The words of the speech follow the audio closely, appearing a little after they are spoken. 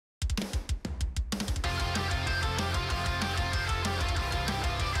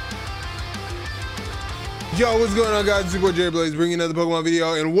Yo, what's going on, guys? It's your boy Jerry Blayze bringing another Pokemon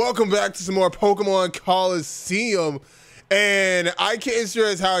video, and welcome back to some more Pokemon Coliseum. And I can't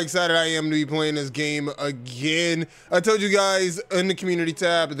stress how excited I am to be playing this game again. I told you guys in the community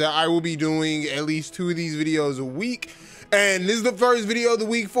tab that I will be doing at least 2 of these videos a week, and this is the first video of the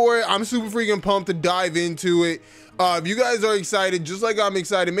week for it. I'm super freaking pumped to dive into it. If you guys are excited, just like I'm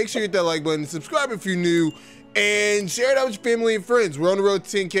excited, make sure you hit that like button, subscribe if you're new, and share it out with your family and friends. We're on the road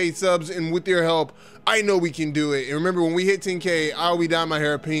to 10K subs, and with your help, I know we can do it. And remember, when we hit 10K, I'll be dyeing my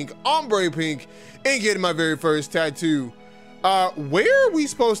hair pink, ombre pink, and getting my very first tattoo. Where are we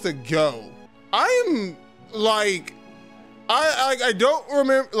supposed to go? I'm like, I don't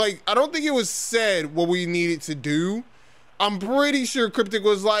remember, like, I don't think it was said what we needed to do. I'm pretty sure Cryptic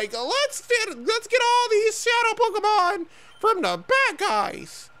was like, let's get all these shadow Pokemon from the bad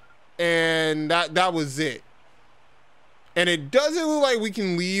guys. And that was it. And it doesn't look like we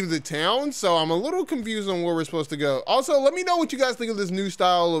can leave the town, so I'm a little confused on where we're supposed to go. Also, let me know what you guys think of this new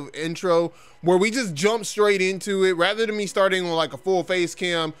style of intro, where we just jump straight into it, rather than me starting with like a full face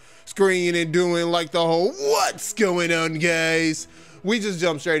cam screen and doing like the whole, what's going on, guys? We just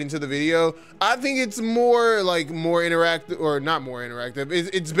jump straight into the video. I think it's more interactive, or not more interactive.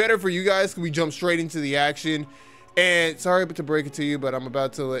 It's better for you guys because we jump straight into the action. And sorry to break it to you, but I'm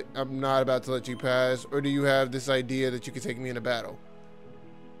not about to let you pass. Or do you have this idea that you can take me in a battle?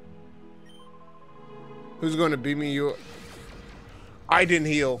 Who's going to beat me? I didn't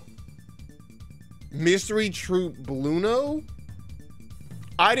heal. Mystery Troop Bluno?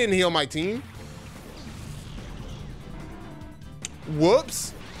 I didn't heal my team.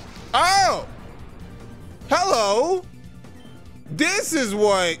 Whoops. Oh! Hello! This is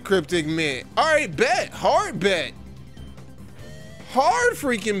what Cryptic meant. Alright, bet. Hard bet. Hard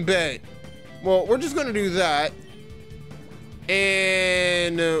freaking bet. Well, we're just gonna do that.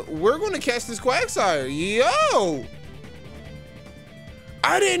 And we're gonna catch this Quagsire. Yo!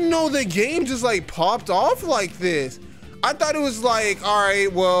 I didn't know the game just like popped off like this. I thought it was like,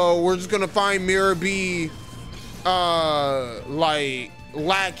 alright, well, we're just gonna find Mirror B like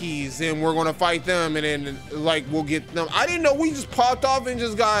lackeys and we're gonna fight them and then like we'll get them. I didn't know we just popped off and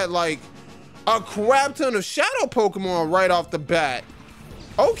just got like a crap ton of shadow Pokemon right off the bat.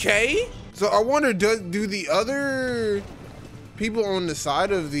 Okay, so I wonder, do the other people on the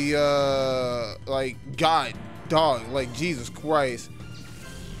side of the like God dog, like Jesus Christ,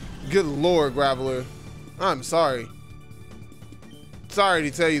 good Lord, Graveler, I'm sorry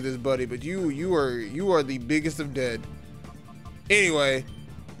to tell you this, buddy, but you are the biggest of dead. Anyway,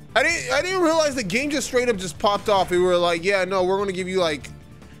 I didn't realize the game just straight up just popped off. We were like, yeah, no, we're gonna give you like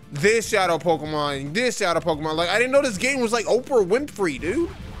this shadow Pokemon, this shadow Pokemon. Like, I didn't know this game was like Oprah Winfrey, dude.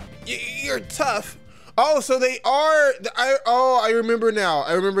 You're tough. Oh, so they are. I remember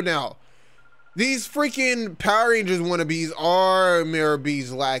now. These freaking Power Rangers wannabes are Mirror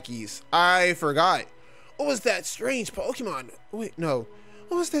B's lackeys. I forgot. What was that strange Pokemon? Wait, no.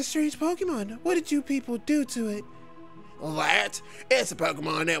 What was that strange Pokemon? What did you people do to it? That? It's a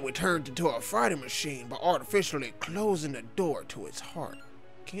Pokemon that we turned into a fighting machine by artificially closing the door to its heart.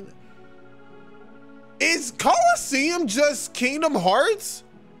 Is Coliseum just Kingdom Hearts?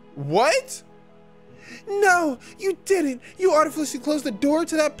 What? No, you didn't. You artificially closed the door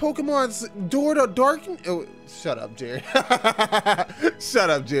to that Pokemon's door to darken. Oh, shut up, Jerry. Shut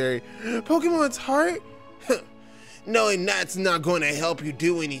up, Jerry. Pokemon's heart? Knowing that's not going to help you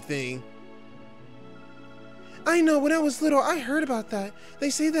do anything. I know, when I was little, I heard about that.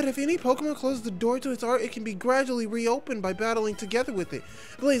 They say that if any Pokemon closes the door to its heart, it can be gradually reopened by battling together with it.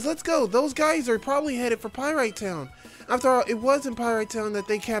 Blayze, let's go. Those guys are probably headed for Pyrite Town. After all, it was in Pyrite Town that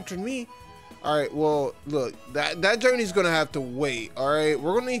they captured me. Alright, well, look, that journey's gonna have to wait, alright?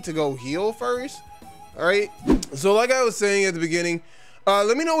 We're gonna need to go heal first, alright? So like I was saying at the beginning,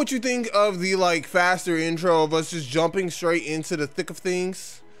 let me know what you think of the, like, faster intro of us just jumping straight into the thick of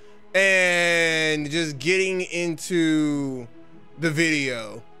things and just getting into the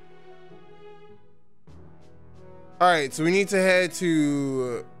video. Alright, so we need to head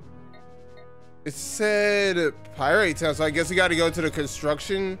to, it said Pirate Town, so I guess we gotta go to the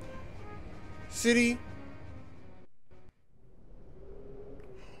construction city.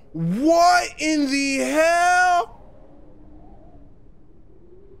 What in the hell?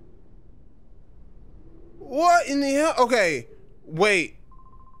 What in the hell? Okay, wait.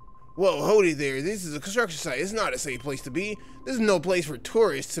 Whoa, hold it there. This is a construction site. It's not a safe place to be. This is no place for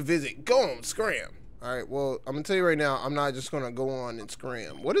tourists to visit. Go on, scram. All right, well, I'm gonna tell you right now, I'm not just gonna go on and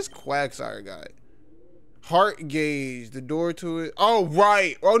scram. What is Quagsire got? Heart gauge, the door to it. Oh,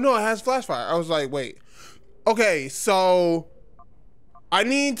 right. Oh, no, it has flash fire. I was like, wait. Okay, so I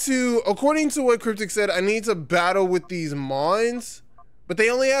need to, according to what Cryptic said, I need to battle with these Mons, but they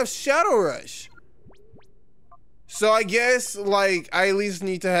only have Shadow Rush. So I guess, like, I at least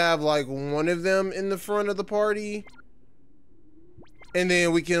need to have, like, one of them in the front of the party. And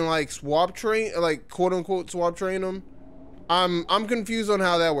then we can, like, swap train, like, quote-unquote swap train them. I'm confused on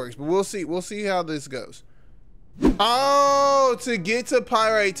how that works, but we'll see. We'll see how this goes. Oh, to get to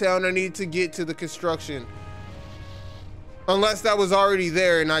Pyrite Town, I need to get to the construction. Unless that was already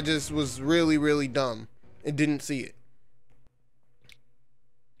there and I just was really, really dumb and didn't see it.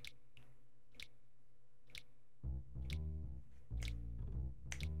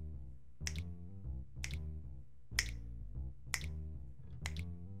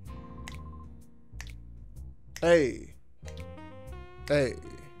 Hey. Hey.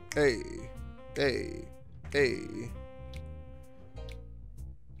 Hey. Hey. Hey.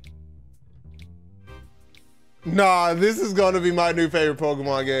 Nah, this is gonna be my new favorite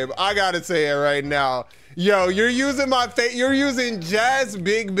Pokemon game. I gotta say it right now. Yo, you're using you're using jazz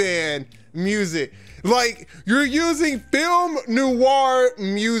big band music. Like, you're using film noir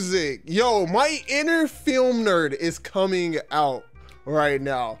music. Yo, my inner film nerd is coming out right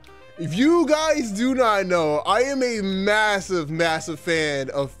now. If you guys do not know, I am a massive, massive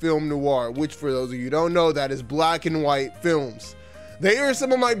fan of film noir, which for those of you who don't know, that is black and white films. They are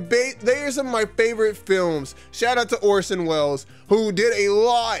some of my favorite films. Shout out to Orson Welles, who did a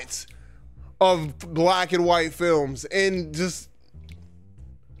lot of black and white films, and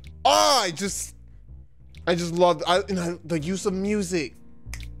I just love the use of music.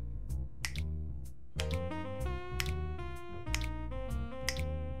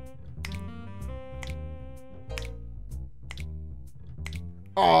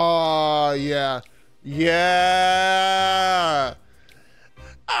 Oh yeah, yeah.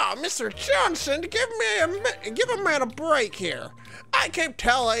 Oh, Mr. Johnson, give a man a break here. I keep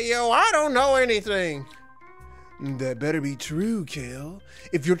telling you, I don't know anything. That better be true, Kale.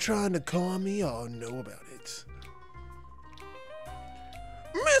 If you're trying to con me, I'll know about it.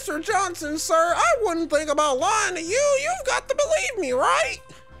 Mr. Johnson, sir, I wouldn't think about lying to you. You've got to believe me, right?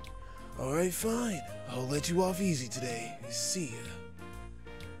 All right, fine. I'll let you off easy today. See ya.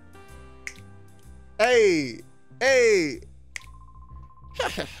 Hey, hey.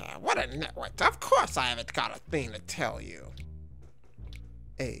 What a nitwit. Of course I haven't got a thing to tell you.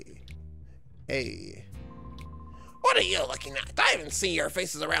 Hey, hey. What are you looking at? I haven't seen your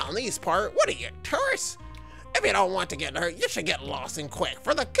faces around these parts. What are you, tourists? If you don't want to get hurt, you should get lost and quick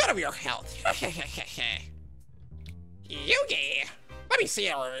for the good of your health. Yugi, let me see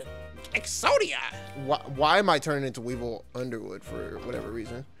your Exodia. Why am I turning into Weevil Underwood for whatever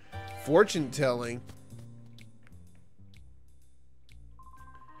reason? Fortune telling.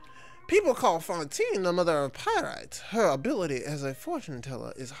 People call Fontaine the mother of pirates. Her ability as a fortune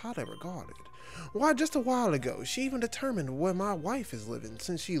teller is highly regarded. Why, just a while ago, she even determined where my wife is living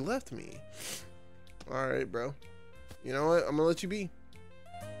since she left me. All right, bro. You know what? I'm gonna let you be.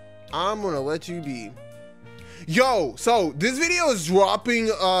 I'm gonna let you be. Yo, so this video is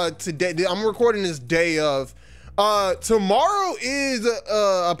dropping today. I'm recording this day of. Tomorrow is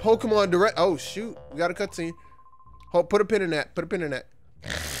a Pokemon Direct. Oh shoot, we got a cutscene. Hold, put a pin in that. Put a pin in that.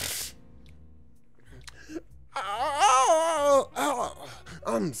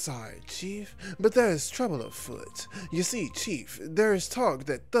 I'm sorry, Chief, but there is trouble afoot. You see, Chief, there is talk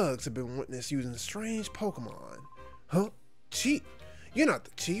that thugs have been witnessed using strange Pokemon. Huh? Chief? You're not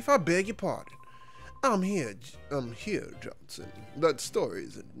the Chief. I beg your pardon. I'm here, Johnson. That story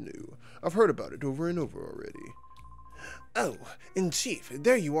isn't new. I've heard about it over and over already. Oh, and Chief,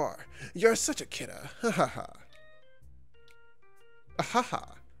 there you are. You're such a kidder. Ha ha ha. Ha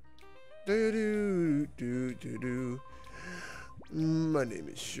ha. Do do do do do. My name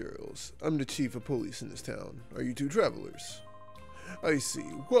is Shirls. I'm the chief of police in this town. Are you two travelers? I see.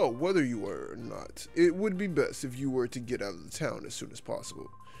 Well, whether you are or not, it would be best if you were to get out of the town as soon as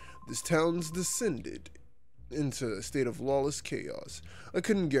possible. This town's descended into a state of lawless chaos. I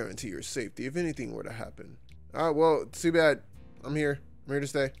couldn't guarantee your safety if anything were to happen. Well, too bad. I'm here. I'm here to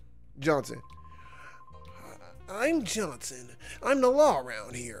stay. Johnson. I'm Johnson. I'm the law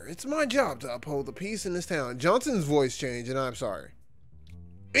around here. It's my job to uphold the peace in this town. Johnson's voice changed, and I'm sorry.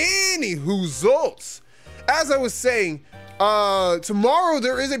 Anywho, as I was saying, tomorrow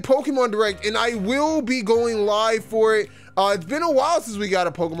there is a Pokemon Direct, and I will be going live for it. It's been a while since we got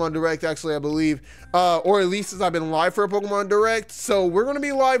a Pokemon Direct, actually, I believe, or at least since I've been live for a Pokemon Direct. So we're gonna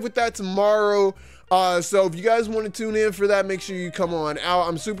be live with that tomorrow. So if you guys want to tune in for that, make sure you come on out.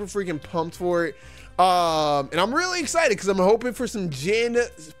 I'm super freaking pumped for it. And I'm really excited because I'm hoping for some Gen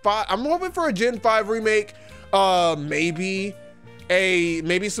 5. I'm hoping for a Gen 5 remake, maybe.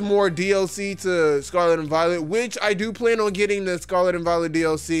 maybe some more DLC to Scarlet and Violet, which I do plan on getting the Scarlet and Violet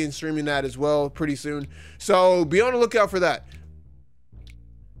DLC and streaming that as well pretty soon. So be on the lookout for that.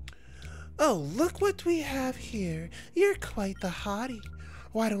 Oh, look what we have here. You're quite the hottie.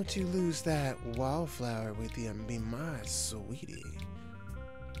 Why don't you lose that wildflower with you and be my sweetie?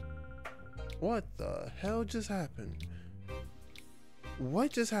 What the hell just happened?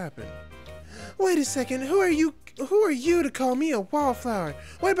 What just happened? Wait a second, who are you to call me a wallflower?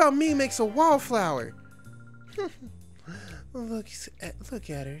 What about me makes a wallflower? Look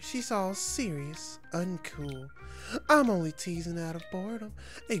at her. She's all serious, uncool. I'm only teasing out of boredom.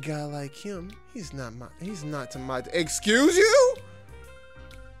 A guy like him, he's not to my. Excuse you?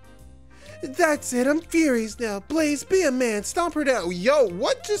 That's it. I'm furious now. Blayze, be a man. Stomp her down. Yo,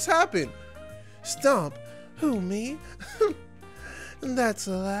 what just happened? Stomp? Who, me? That's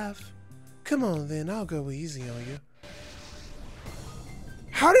a laugh. Come on then, I'll go easy on you.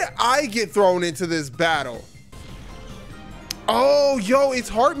 How did I get thrown into this battle? Oh, yo, its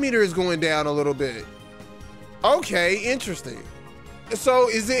heart meter is going down a little bit. Okay, interesting. So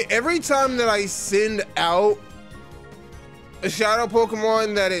is it every time that I send out a shadow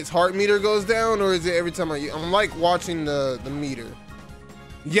Pokemon that its heart meter goes down, or is it every time I'm like watching the meter?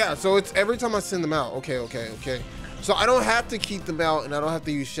 Yeah, so it's every time I send them out. Okay. So I don't have to keep them out and I don't have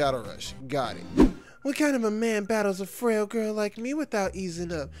to use Shadow Rush. Got it. What kind of a man battles a frail girl like me without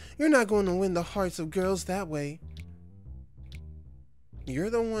easing up? You're not going to win the hearts of girls that way.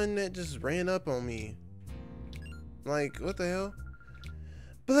 You're the one that just ran up on me. Like, what the hell?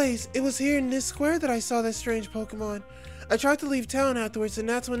 Blayze, it was here in this square that I saw that strange Pokemon. I tried to leave town afterwards and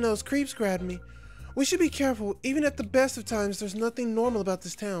that's when those creeps grabbed me. We should be careful. Even at the best of times, there's nothing normal about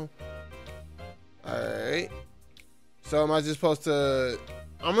this town. Alright. So am I just supposed to...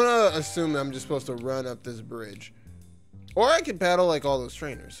 I'm gonna assume I'm just supposed to run up this bridge. Or I can battle like all those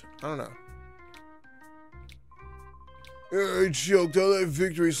trainers. I don't know. I choked. I let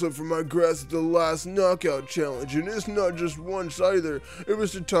victory slip from my grasp at the last knockout challenge. And it's not just once either. It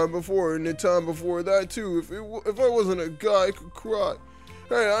was the time before and the time before that too. If I wasn't a guy, I could cry.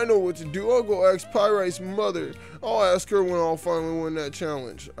 Hey, I know what to do. I'll go ask Pyrite's mother. I'll ask her when I'll finally win that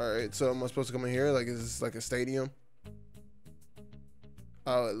challenge. Alright, so am I supposed to come in here? Like, is this like a stadium?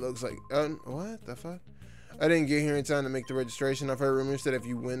 Oh, it looks like... what the fuck? I didn't get here in time to make the registration. I've heard rumors that if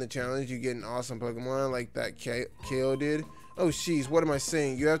you win the challenge, you get an awesome Pokemon like that Kale did. Oh, jeez, what am I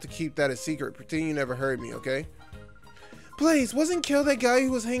saying? You have to keep that a secret. Pretend you never heard me, okay? Blayze, wasn't Kale that guy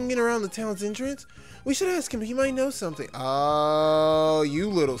who was hanging around the town's entrance? We should ask him. He might know something. Oh, you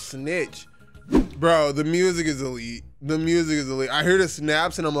little snitch. Bro, the music is elite. The music is elite. I hear the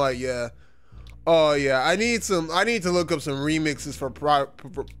snaps and I'm like, yeah. Oh yeah, I need to look up some remixes for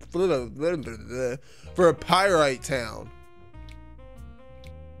a Pyrite Town.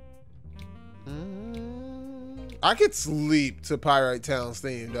 I could sleep to Pyrite Town's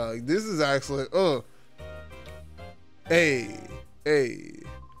theme, dog. This is actually Hey.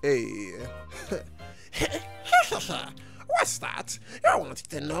 What's that? You wanted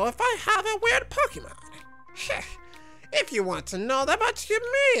to know if I have a weird Pokemon. If you want to know that much, you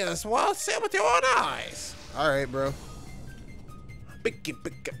may as well see it with your own eyes. Alright, bro.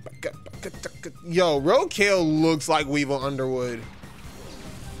 Yo, Roadkill looks like Weevil Underwood.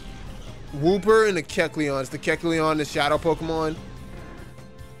 Wooper and the Kecleon. Is the Kecleon the shadow Pokemon?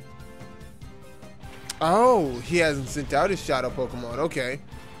 Oh, he hasn't sent out his shadow Pokemon. Okay.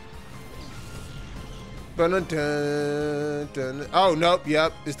 Oh, nope.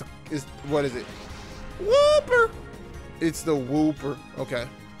 Yep. What is it? Wooper. It's the Wooper. Okay.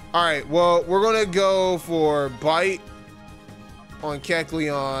 All right. Well, we're going to go for Bite on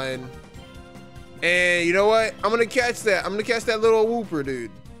Kecleon. And you know what? I'm going to catch that. I'm going to catch that little Wooper,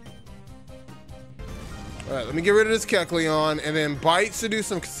 dude. All right. Let me get rid of this Kecleon. And then Bite should do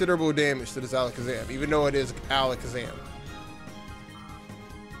some considerable damage to this Alakazam, even though it is Alakazam.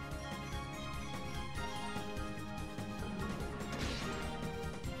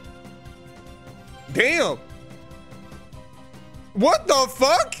 Damn. What the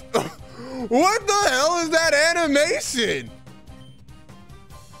fuck? What the hell is that animation?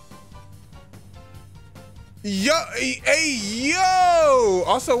 Yo, hey, yo.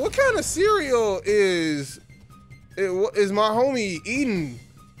 Also, what kind of cereal is my homie eating?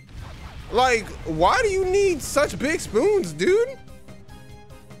 Like, why do you need such big spoons, dude?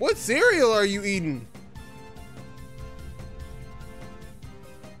 What cereal are you eating?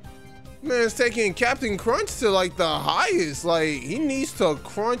 Man, it's taking Captain Crunch to like the highest. Like, he needs to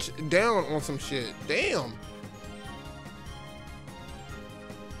crunch down on some shit. Damn.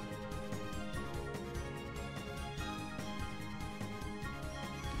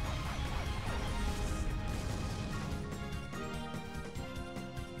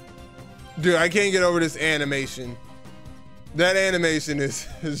 Dude, I can't get over this animation. That animation is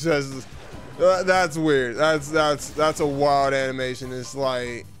just that's weird. That's a wild animation. It's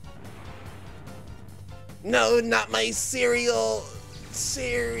like, no, not my cereal.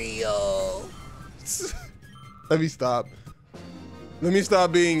 Cereal. Let me stop. Let me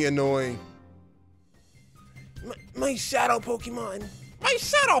stop being annoying. My shadow Pokemon. My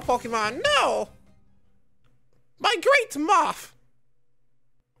shadow Pokemon, no! My great moth!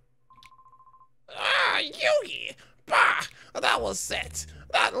 Ah, Yugi! Bah! That was it.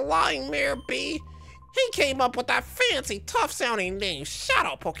 That lying Mayor B. He came up with that fancy, tough-sounding name,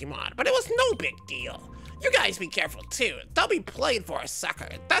 Shadow Pokemon, but it was no big deal. You guys be careful, too. They'll be played for a sucker.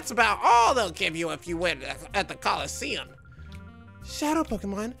 That's about all they'll give you if you win at the Coliseum. Shadow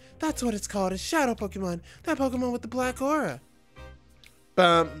Pokemon? That's what it's called, a Shadow Pokemon. That Pokemon with the black aura.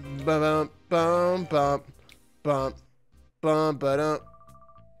 Bum, bum, bum, bum, bum, bum, ba-dum.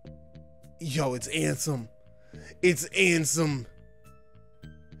 Yo, it's Ansem. It's Ansem.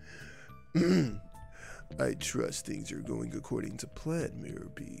 I trust things are going according to plan, Mirror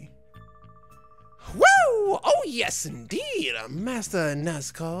B. Woo! Oh, yes, indeed, Master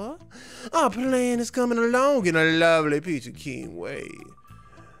NASCAR. Our plan is coming along in a lovely, peachy keen way.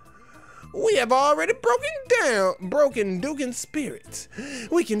 We have already broken Dugan's spirit.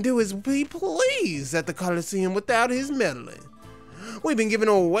 We can do as we please at the Coliseum without his meddling. We've been giving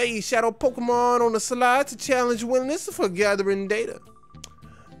away Shadow Pokemon on the slide to challenge willingness for gathering data.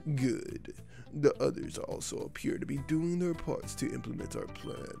 Good. The others also appear to be doing their parts to implement our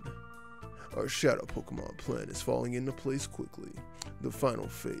plan. Our Shadow Pokemon plan is falling into place quickly. The final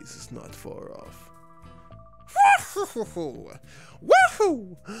phase is not far off. Woohoo!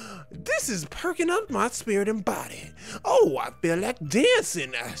 This is perking up my spirit and body. Oh, I feel like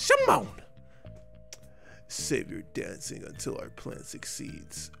dancing. Come on. Save your dancing until our plan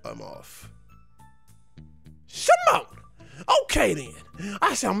succeeds. I'm off. Come on. Okay then.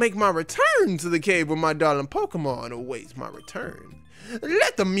 I shall make my return to the cave where my darling Pokemon awaits my return.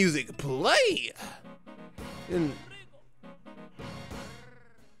 Let the music play.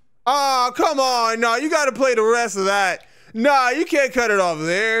 Oh, come on. No, you got to play the rest of that. Nah, you can't cut it off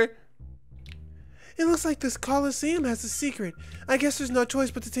there. It looks like this Coliseum has a secret. I guess there's no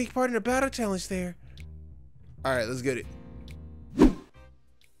choice but to take part in a battle challenge there. All right, let's get it.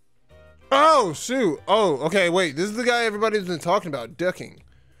 Oh, shoot. Oh, okay, wait. This is the guy everybody's been talking about, Ducking.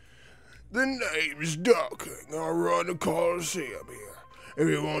 The name's Ducking. I run the Coliseum here. If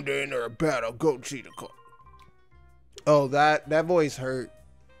you want to enter a battle, go see the Coliseum. Oh, that voice hurt.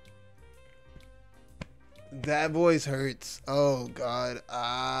 That voice hurts. Oh, God.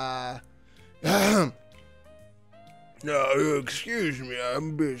 No, excuse me,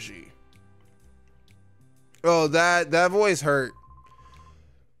 I'm busy. Oh, that voice hurt.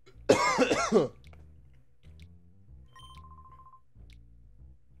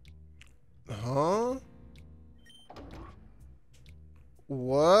 Huh?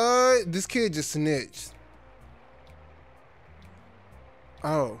 What? This kid just snitched.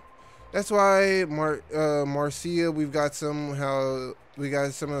 Oh. That's why Marcia, we got some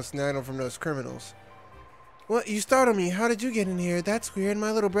snag from those criminals. What? You startled me. How did you get in here? That's weird.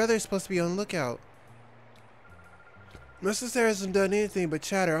 My little brother is supposed to be on lookout. My sister hasn't done anything but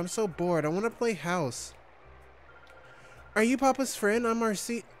chatter. I'm so bored. I want to play house. Are you Papa's friend? I'm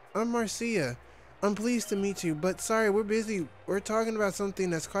Marcia. I'm pleased to meet you, but sorry, we're busy. We're talking about something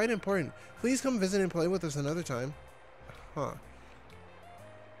that's quite important. Please come visit and play with us another time. Huh.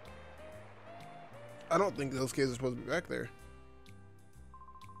 I don't think those kids are supposed to be back there.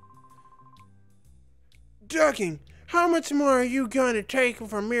 Ducking, how much more are you going to take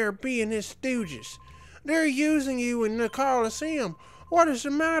from Mirror B and his stooges? They're using you in the Coliseum. What is the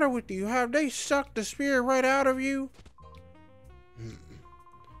matter with you? Have they sucked the spirit right out of you?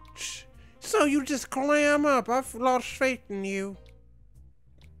 So you just clam up. I've lost faith in you.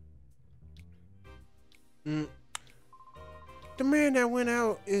 The man that went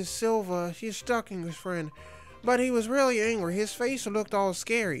out is Silva. He's stalking his friend. But he was really angry. His face looked all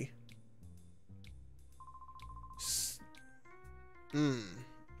scary.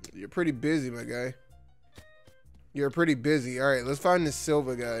 You're pretty busy, my guy. You're pretty busy. All right, let's find this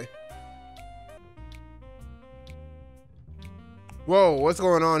Silva guy. Whoa, what's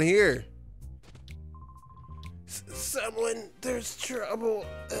going on here? Someone, there's trouble.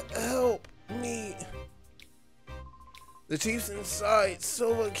 Help me. The chief's inside.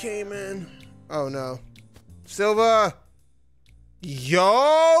 Silva came in. Oh no. Silva!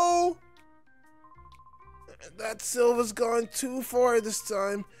 Yo! That Silva's gone too far this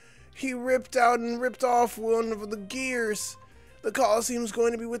time. He ripped out and ripped off one of the gears. The Coliseum's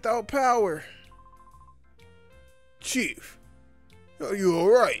going to be without power. Chief, are you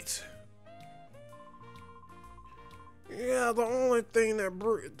alright? Yeah, the only thing that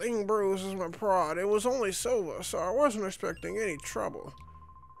bruises my pride. It was only Silva, so I wasn't expecting any trouble.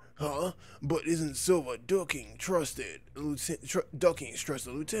 Huh? But isn't Silva ducking trusted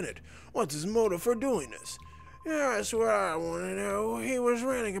lieutenant? What's his motive for doing this? Yeah, that's what I want to know. He was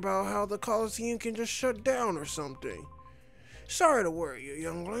ranting about how the Coliseum can just shut down or something. Sorry to worry you,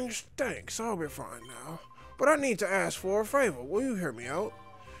 younglings. Thanks, I'll be fine now. But I need to ask for a favor. Will you hear me out?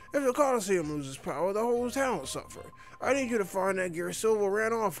 If the Coliseum loses power, the whole town will suffer. I need you to find that gear Silva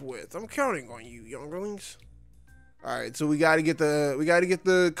ran off with. I'm counting on you, younglings. All right, so we got to get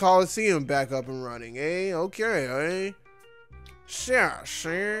the Coliseum back up and running, eh? Okay, eh? Yeah,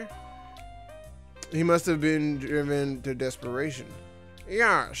 sure. He must have been driven to desperation.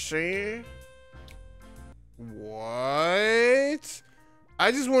 Yeah, see? What?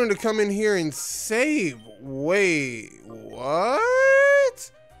 I just wanted to come in here and save. Wait,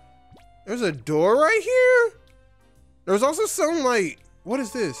 what? There's a door right here? There's also some like, what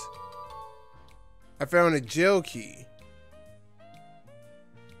is this? I found a jail key.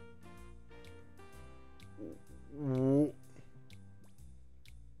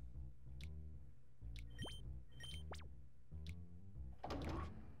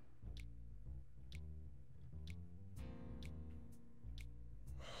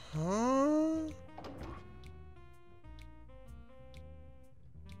 Huh?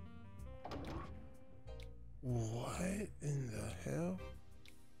 What in the hell?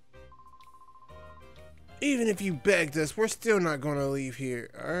 Even if you begged us, we're still not gonna leave here.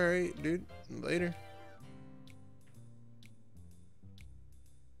 All right, dude. Later.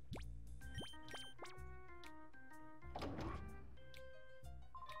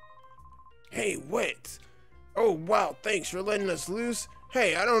 Hey, Wet. Oh, wow, thanks for letting us loose.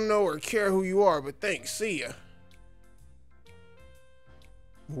 Hey, I don't know or care who you are, but thanks. See ya.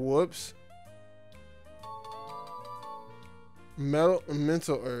 Whoops.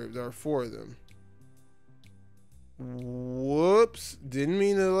 Mental herbs. There are 4 of them. Whoops. Didn't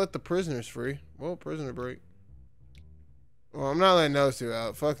mean to let the prisoners free. Well, prisoner break. Well, I'm not letting those 2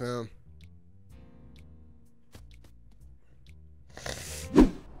 out. Fuck them.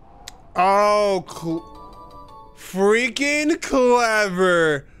 Oh, freaking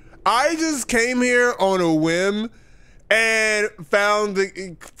clever. I just came here on a whim and found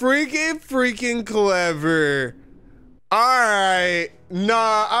the freaking clever. All right.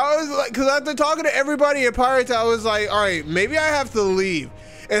 Nah, I was like, because after talking to everybody at Pirates, I was like, all right, maybe I have to leave.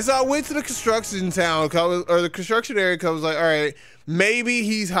 And so I went to the construction town, or the construction area, because I was like, all right, maybe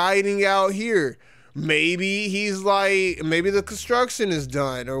he's hiding out here. Maybe he's like, maybe the construction is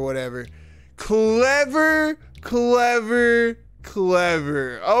done or whatever. Clever, clever,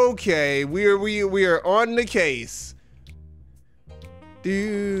 clever. Okay, we are on the case.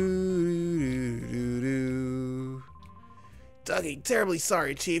 Dougie, terribly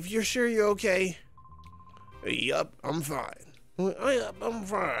sorry, Chief. You're sure you're okay? Yup, I'm fine. Yup, I'm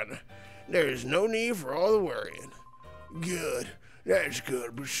fine. There's no need for all the worrying. Good. That's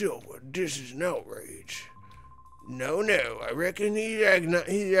good, but Silva, this is an outrage. No, I reckon he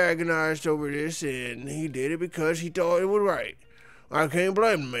agonized over this, and he did it because he thought it was right. I can't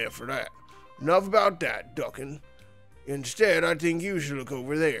blame the man for that. Enough about that, ducking. Instead, I think you should look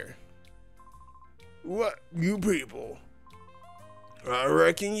over there. What, you people? I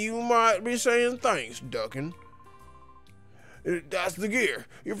reckon you might be saying thanks, ducking. That's the gear.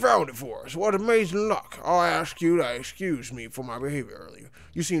 You found it for us. What amazing luck. I'll ask you to excuse me for my behavior earlier.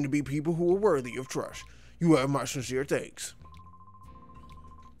 You seem to be people who are worthy of trust. You have my sincere thanks.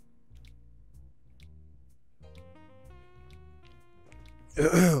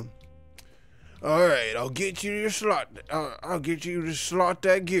 All right, I'll get you to slot. I'll get you to slot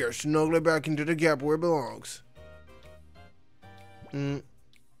that gear, snuggle it back into the gap where it belongs.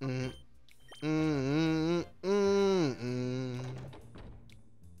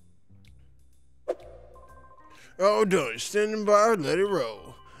 All done. Standing by, let it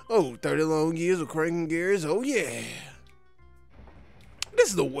roll. Oh, 30 long years of cranking gears. Oh yeah. This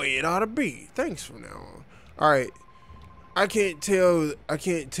is the way it ought to be. Thanks from now on. All right. I can't tell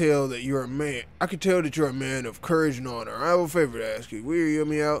that you're a man. I can tell that you're a man of courage and honor. I have a favor to ask you. Will you hear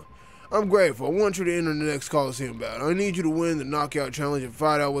me out? I'm grateful. I want you to enter the next Coliseum battle. I need you to win the knockout challenge and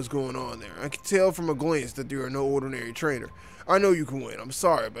find out what's going on there. I can tell from a glance that you are no ordinary trainer. I know you can win. I'm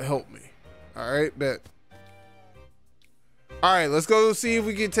sorry, but help me. All right, bet. All right, let's go see if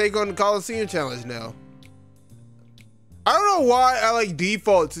we can take on the Coliseum challenge now. I don't know why I like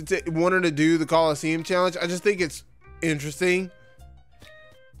default to wanting to do the Coliseum challenge. I just think it's Interesting.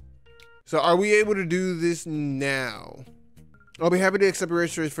 So are we able to do this now? I'll be happy to accept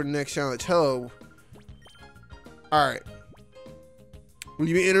registration for the next challenge. Hello. All right. Will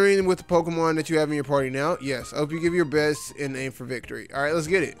you be entering with the Pokemon that you have in your party now? Yes. I hope you give your best and aim for victory. All right, let's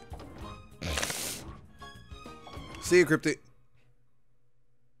get it. See you, Cryptic.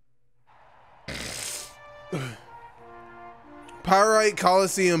 Pyrite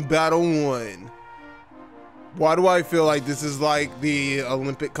Coliseum Battle 1. Why do I feel like this is like the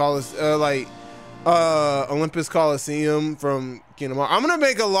Olympic Olympus Coliseum from Kingdom Hearts? I'm gonna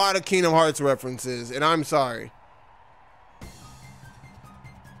make a lot of Kingdom Hearts references, and I'm sorry.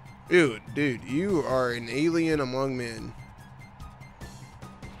 Dude, you are an alien among men.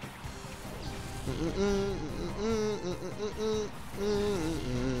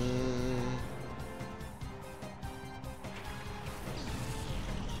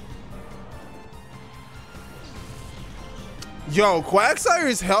 Yo,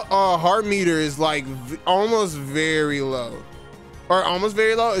 Quagsire's heart meter is like almost very low. Or almost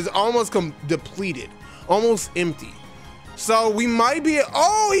very low. It's almost depleted. Almost empty. So we might be...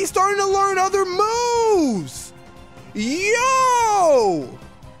 Oh, he's starting to learn other moves! Yo!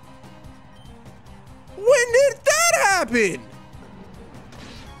 When did that happen?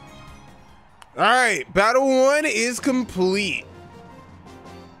 Alright, Battle 1 is complete.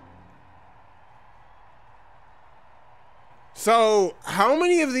 So, how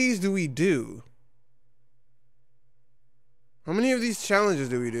many of these do we do? How many of these challenges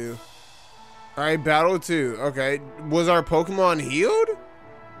do we do? All right, Battle 2. Okay, was our Pokemon healed?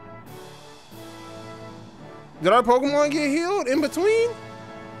 Did our Pokemon get healed in between?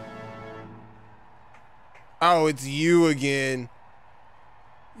 Oh, it's you again.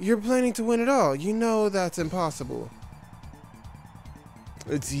 You're planning to win it all. You know that's impossible.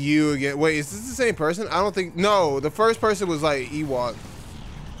 It's you again. Wait, is this the same person? I don't think... No, the first person was like Ewok.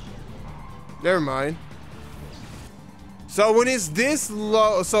 Never mind. So when it's this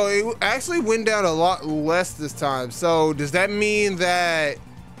low... So it actually went down a lot less this time. So does that mean that...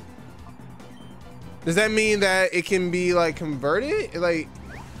 Does that mean that it can be like converted? Like,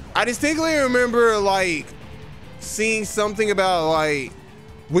 I distinctly remember like seeing something about like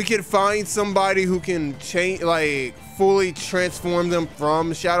we could find somebody who can change, like fully transform them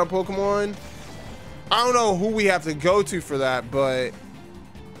from Shadow Pokemon. I don't know who we have to go to for that, but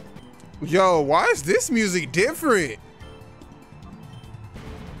yo, why is this music different?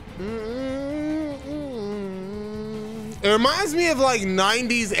 It reminds me of like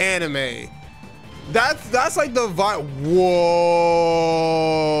 90s anime. That's like the vibe.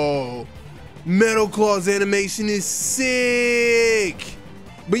 Whoa, Metal Claw's animation is sick.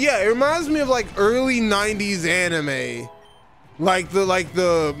 But yeah, it reminds me of like early 90s anime, like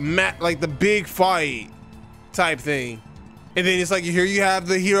the big fight type thing. And then it's like here you have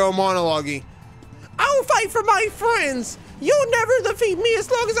the hero monologuing. I will fight for my friends. You'll never defeat me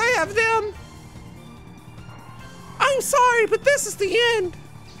as long as I have them. I'm sorry, but this is the end.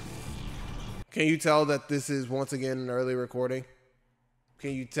 Can you tell that this is once again an early recording?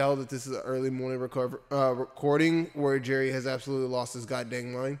 Can you tell that this is an early morning recording where Jerry has absolutely lost his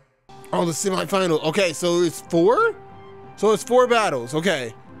goddamn mind? Oh, the semifinal. Okay, so it's 4? So it's 4 battles.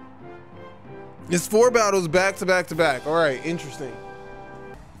 Okay. It's 4 battles back to back to back. All right, interesting.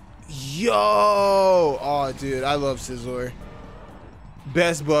 Yo! Oh, dude, I love Scizor.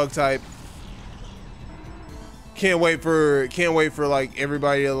 Best bug type. Can't wait for like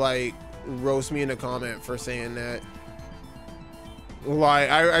everybody to like roast me in the comment for saying that. Like,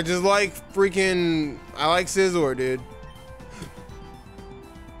 I just like freaking, I like Scizor, dude.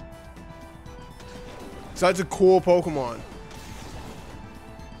 Such a cool Pokemon.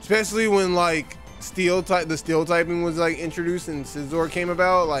 Especially when like the steel typing was like introduced and Scizor came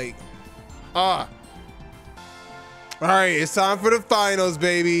about, like, All right, it's time for the finals,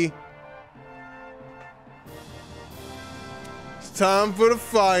 baby. It's time for the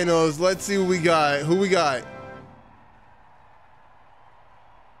finals. Let's see what we got. Who we got?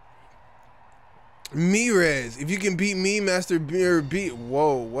 Mirez, if you can beat me, Master Mirror beat.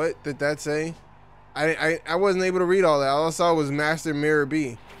 Whoa, what did that say? I wasn't able to read all that. All I saw was Master Mirror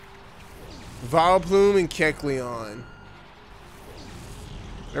B. Vileplume and Kecleon.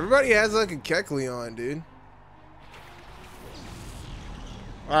 Everybody has like a Kecleon, dude.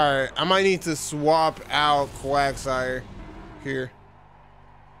 Alright, I might need to swap out Quagsire here.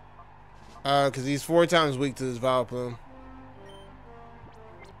 Because he's 4 times weak to this Vileplume.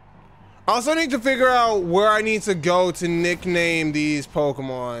 I also need to figure out where I need to go to nickname these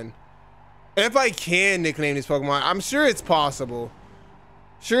Pokemon. If I can nickname these Pokemon, I'm sure it's possible.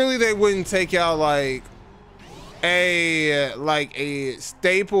 Surely they wouldn't take out like a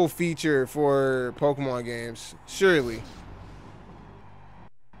staple feature for Pokemon games. Surely.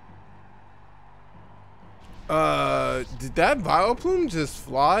 Did that Vileplume just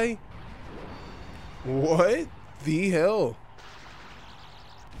fly? What the hell?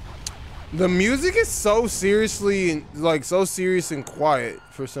 The music is so seriously, like, so serious and quiet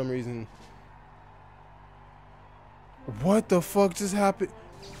for some reason. What the fuck just happened?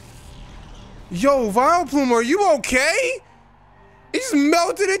 Yo, Vileplume, are you okay? It just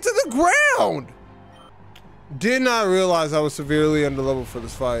melted into the ground. Did not realize I was severely underleveled for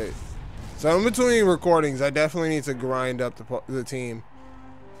this fight. So in between recordings, I definitely need to grind up the team.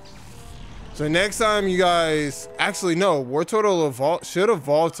 So next time you guys, actually no, Wartortle should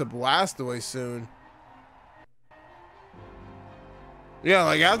evolve to Blastoise soon. Yeah,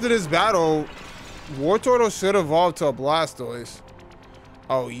 like after this battle, Wartortle should evolve to a Blastoise.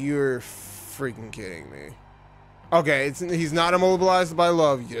 Oh, you're freaking kidding me. Okay, he's not immobilized by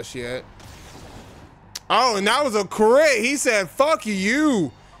love just yet. Oh, and that was a crit. He said, fuck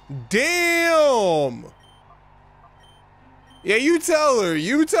you. Damn. Yeah, you tell her,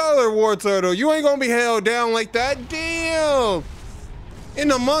 Wartortle. You ain't gonna be held down like that. Damn. In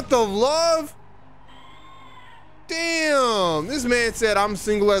the month of love? Damn. This man said I'm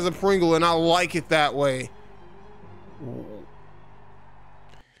single as a Pringle and I like it that way.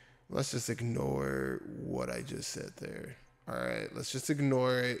 Let's just ignore what I just said there. All right, let's just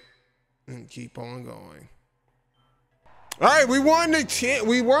ignore it and keep on going. All right, we won the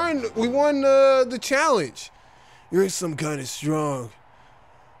challenge. You're some kind of strong.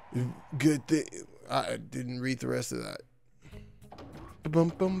 Good thing. I didn't read the rest of that. Oh,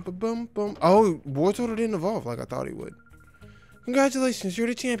 Wartortle didn't evolve like I thought he would. Congratulations, you're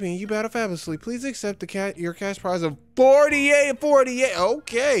the champion. You battle fabulously. Please accept your cash prize of 48.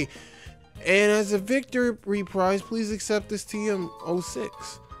 Okay. And as a victory prize, please accept this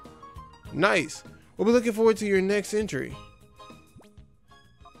TM06. Nice. We'll be looking forward to your next entry.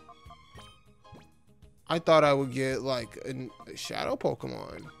 I thought I would get like a shadow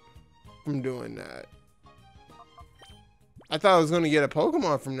Pokemon from doing that. I thought I was going to get a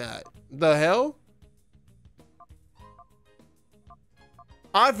Pokemon from that. The hell?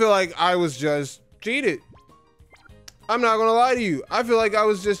 I feel like I was just cheated. I'm not going to lie to you. I feel like I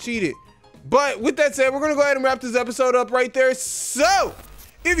was just cheated. But with that said, we're going to go ahead and wrap this episode up right there. So,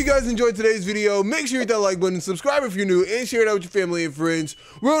 if you guys enjoyed today's video, make sure you hit that like button, subscribe if you're new, and share it out with your family and friends.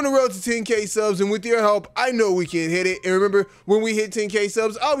 We're on the road to 10K subs, and with your help, I know we can hit it. And remember, when we hit 10K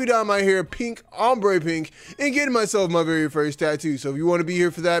subs, I'll be dyeing my hair pink, ombre pink, and getting myself my very first tattoo. So if you want to be here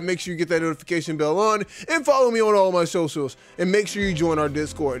for that, make sure you get that notification bell on, and follow me on all my socials, and make sure you join our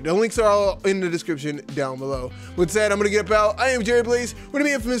Discord. The links are all in the description down below. With that, I'm going to get up out. I am Jerry Blayze. We're going to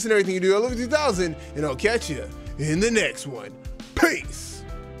be infamous in everything you do. I love you 2000, and I'll catch you in the next one. Peace!